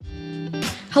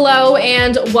Hello,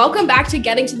 and welcome back to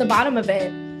Getting to the Bottom of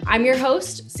It. I'm your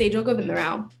host, Sejal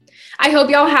Govindarao. I hope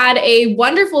y'all had a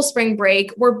wonderful spring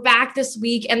break. We're back this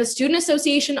week, and the Student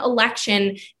Association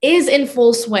election is in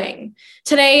full swing.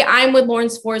 Today, I'm with Lauren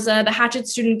Sforza, the Hatchet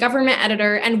Student Government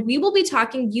Editor, and we will be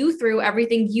talking you through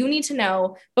everything you need to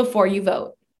know before you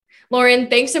vote. Lauren,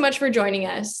 thanks so much for joining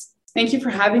us. Thank you for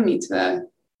having me today.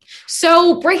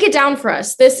 So break it down for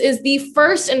us. This is the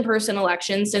first in-person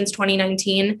election since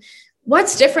 2019.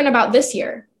 What's different about this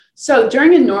year? So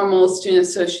during a normal student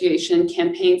association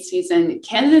campaign season,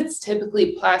 candidates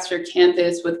typically plaster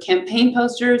campus with campaign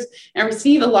posters and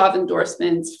receive a lot of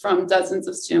endorsements from dozens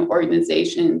of student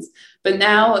organizations. But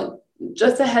now,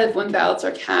 just ahead of when ballots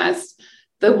are cast,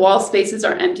 the wall spaces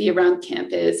are empty around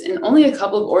campus and only a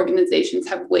couple of organizations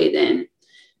have weighed in.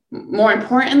 More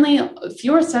importantly,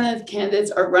 fewer Senate candidates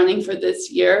are running for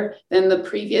this year than the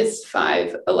previous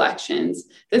 5 elections.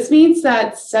 This means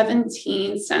that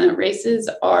 17 Senate races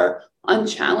are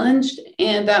unchallenged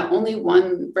and that only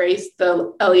one race,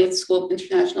 the Elliott School of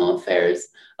International Affairs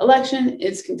election,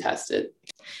 is contested.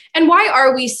 And why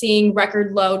are we seeing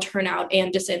record low turnout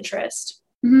and disinterest?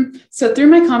 So through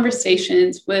my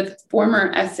conversations with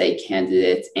former SA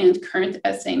candidates and current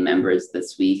SA members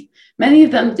this week, many of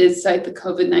them did cite the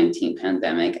COVID-19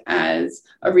 pandemic as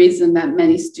a reason that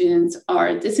many students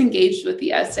are disengaged with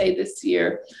the SA this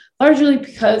year, largely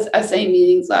because SA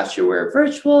meetings last year were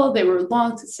virtual, they were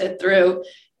long to sit through,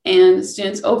 and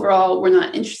students overall were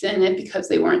not interested in it because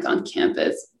they weren't on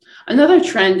campus. Another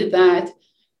trend that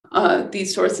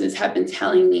these sources have been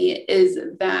telling me is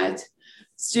that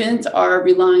students are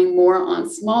relying more on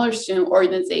smaller student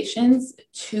organizations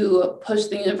to push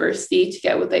the university to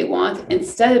get what they want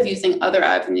instead of using other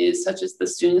avenues such as the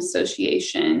student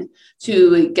association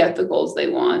to get the goals they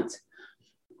want.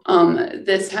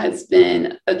 This has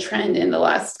been a trend in the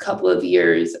last couple of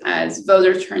years as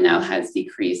voter turnout has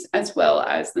decreased as well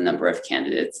as the number of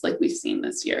candidates like we've seen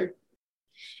this year.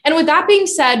 And with that being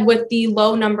said, with the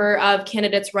low number of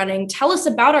candidates running, tell us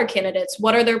about our candidates.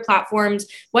 What are their platforms?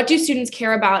 What do students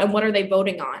care about? And what are they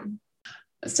voting on?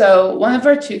 So one of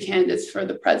our 2 candidates for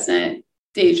the president,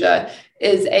 Deja,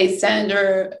 is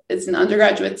an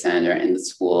undergraduate senator in the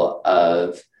School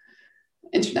of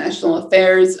International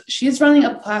Affairs. She's running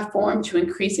a platform to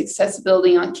increase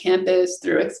accessibility on campus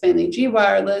through expanding G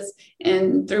Wireless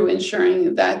and through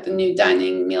ensuring that the new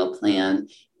dining meal plan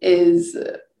is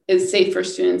safe for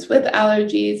students with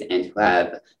allergies and who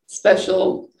have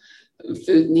special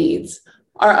food needs.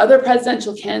 Our other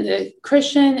presidential candidate,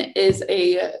 Christian, is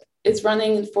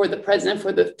running for the president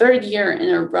for the 3rd year in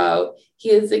a row.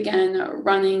 He is again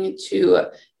running to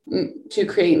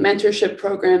create mentorship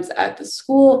programs at the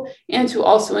school and to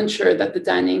also ensure that the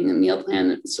dining meal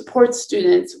plan supports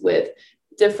students with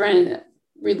different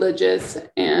religious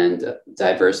and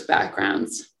diverse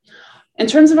backgrounds. In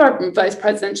terms of our vice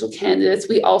presidential candidates,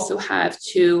 we also have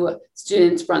 2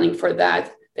 students running for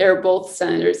that. They're both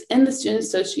senators in the Student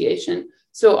Association.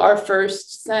 So our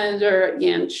first senator,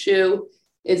 Yan Chu,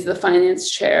 is the finance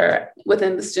chair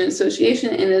within the Student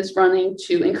Association and is running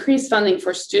to increase funding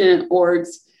for student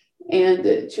orgs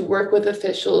and to work with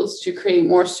officials to create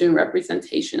more student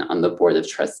representation on the Board of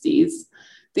Trustees.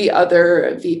 The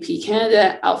other VP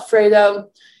candidate, Alfredo,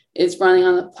 is running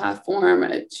on the platform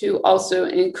to also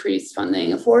increase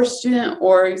funding for student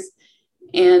orgs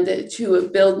and to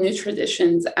build new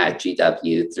traditions at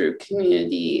GW through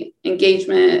community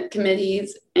engagement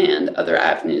committees and other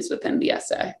avenues within the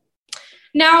SA.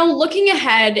 Now, looking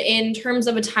ahead in terms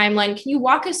of a timeline, can you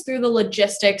walk us through the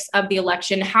logistics of the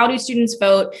election? How do students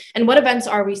vote and what events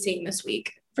are we seeing this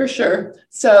week? For sure.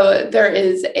 So there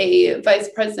is a vice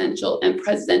presidential and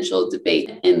presidential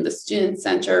debate in the Student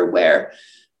Center where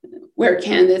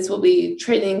candidates will be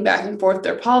trading back and forth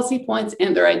their policy points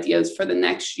and their ideas for the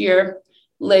next year.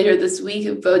 Later this week,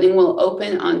 voting will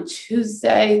open on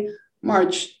Tuesday,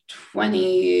 March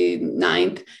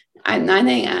 29th at 9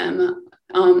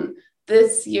 a.m.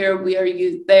 This year,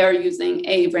 they are using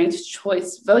a ranked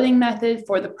choice voting method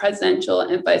for the presidential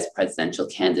and vice presidential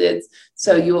candidates.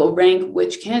 So you will rank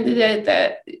which candidate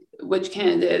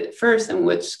first and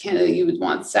which candidate you would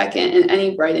want second, and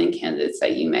any write-in candidates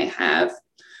that you may have.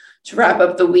 To wrap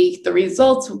up the week, the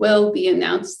results will be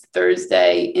announced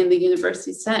Thursday in the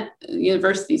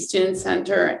University Student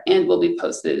Center and will be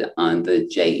posted on the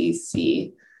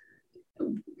JEC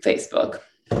Facebook.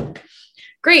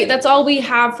 Great. That's all we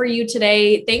have for you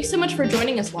today. Thanks so much for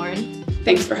joining us, Lauren.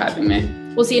 Thanks for having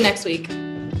me. We'll see you next week.